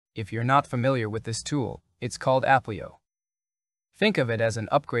If you're not familiar with this tool, it's called Applio. Think of it as an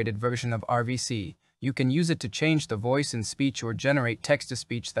upgraded version of RVC. You can use it to change the voice in speech or generate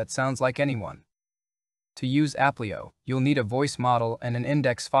text-to-speech that sounds like anyone. To use Applio, you'll need a voice model and an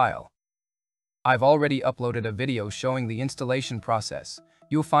index file. I've already uploaded a video showing the installation process.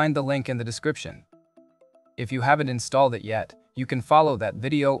 You'll find the link in the description. If you haven't installed it yet, you can follow that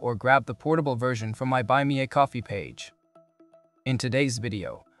video or grab the portable version from my Buy Me a Coffee page. In today's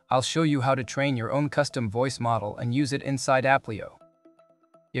video, I'll show you how to train your own custom voice model and use it inside Applio.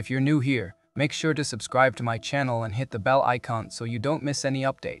 If you're new here, make sure to subscribe to my channel and hit the bell icon so you don't miss any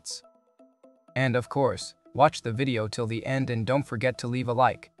updates. And of course, watch the video till the end and don't forget to leave a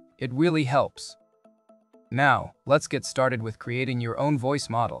like. It really helps. Now, let's get started with creating your own voice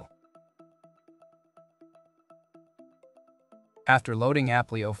model. After loading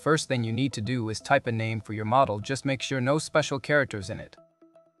Applio, first thing you need to do is type a name for your model. Just make sure no special characters in it.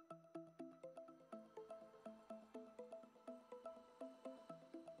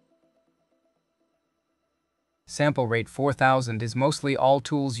 Sample rate 4000 is mostly all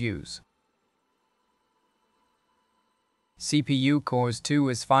tools use. CPU cores 2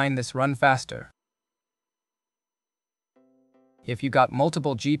 is fine, this run faster. If you got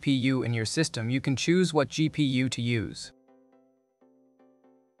multiple GPU in your system, you can choose what GPU to use.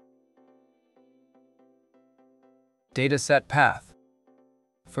 Dataset path.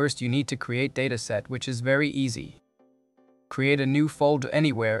 First you need to create dataset, which is very easy. Create a new folder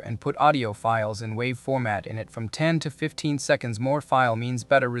anywhere and put audio files in WAV format in it. From 10 to 15 seconds more file means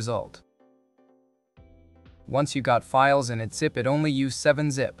better result. Once you got files in it, zip it, only use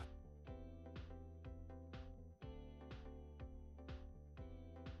 7-zip.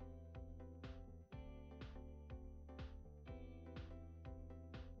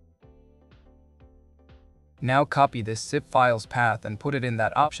 Now copy this zip files path and put it in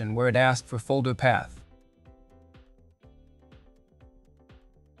that option where it asked for folder path.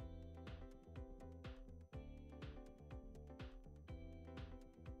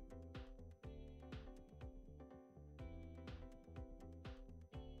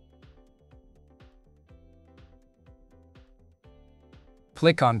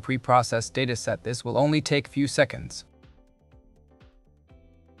 Click on Pre-processed Dataset. This will only take few seconds.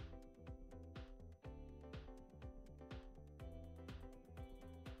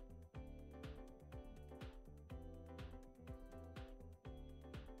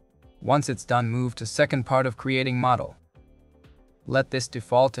 Once it's done, move to second part of creating model. Let this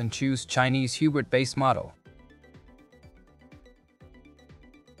default and choose Chinese Hubert base model.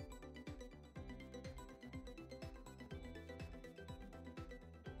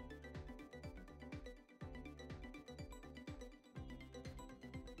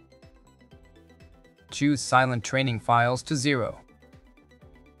 Choose silent training files to 0.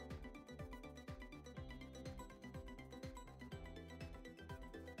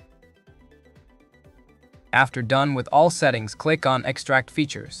 After done with all settings, click on Extract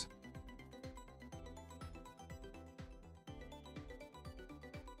Features.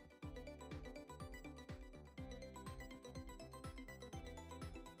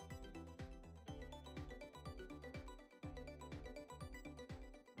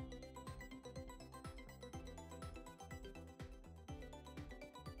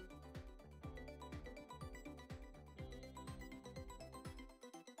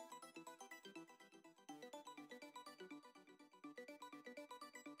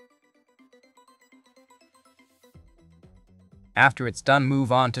 After it's done,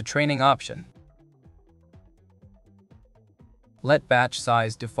 move on to training option. Let batch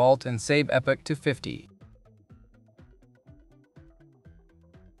size default and save epoch to 50.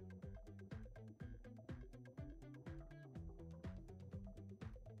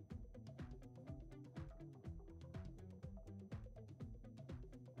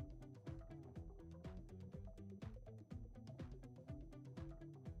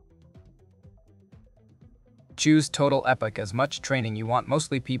 Choose total epoch, as much training you want.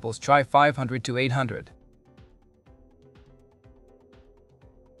 Mostly people's try 500 to 800.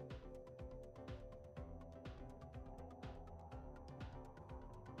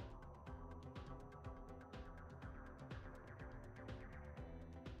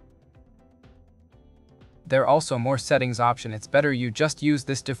 There are also more settings option. It's better you just use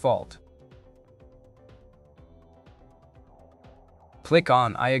this default. Click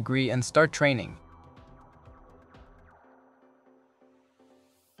on I agree and start training.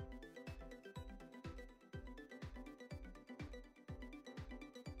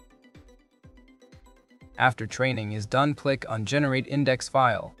 After training is done, click on Generate Index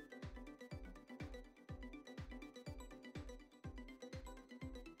File.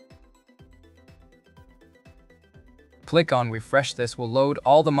 Click on refresh. This will load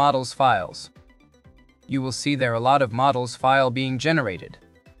all the models files. You will see there are a lot of models file being generated.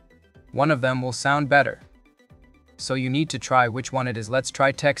 One of them will sound better. So you need to try which one it is. Let's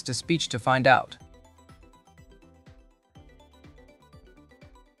try text-to-speech to find out.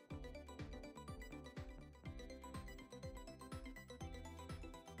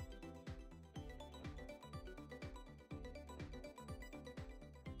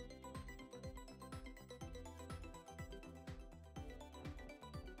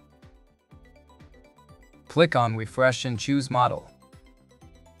 Click on refresh and choose model.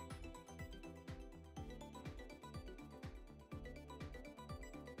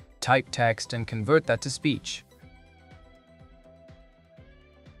 Type text and convert that to speech.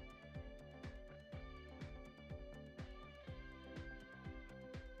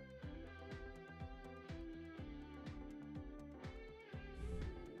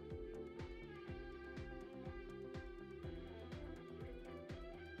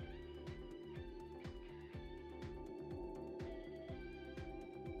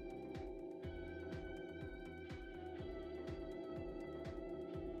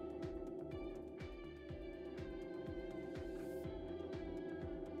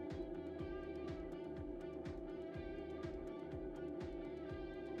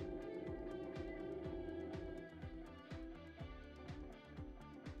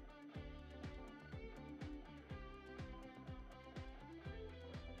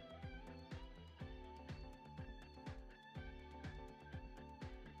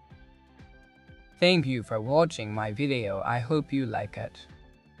 Thank you for watching my video. I hope you like it.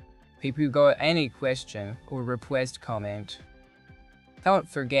 If you got any question or request, comment. Don't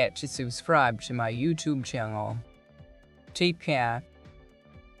forget to subscribe to my YouTube channel. Take care.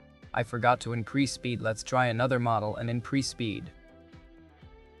 I forgot to increase speed. Let's try another model and increase speed.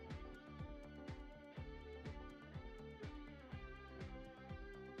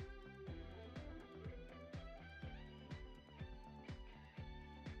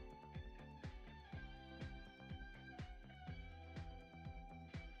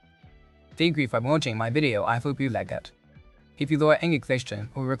 Thank you for watching my video. I hope you like it. If you got any question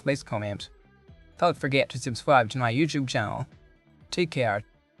or request, comment. Don't forget to subscribe to my YouTube channel. Take care.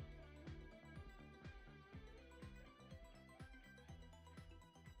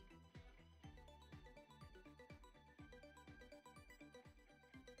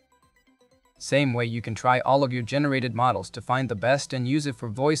 Same way you can try all of your generated models to find the best and use it for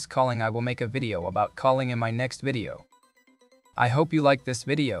voice calling. I will make a video about calling in my next video. I hope you like this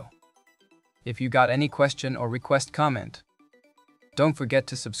video. If you got any question or request, comment. Don't forget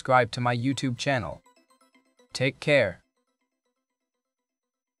to subscribe to my YouTube channel. Take care.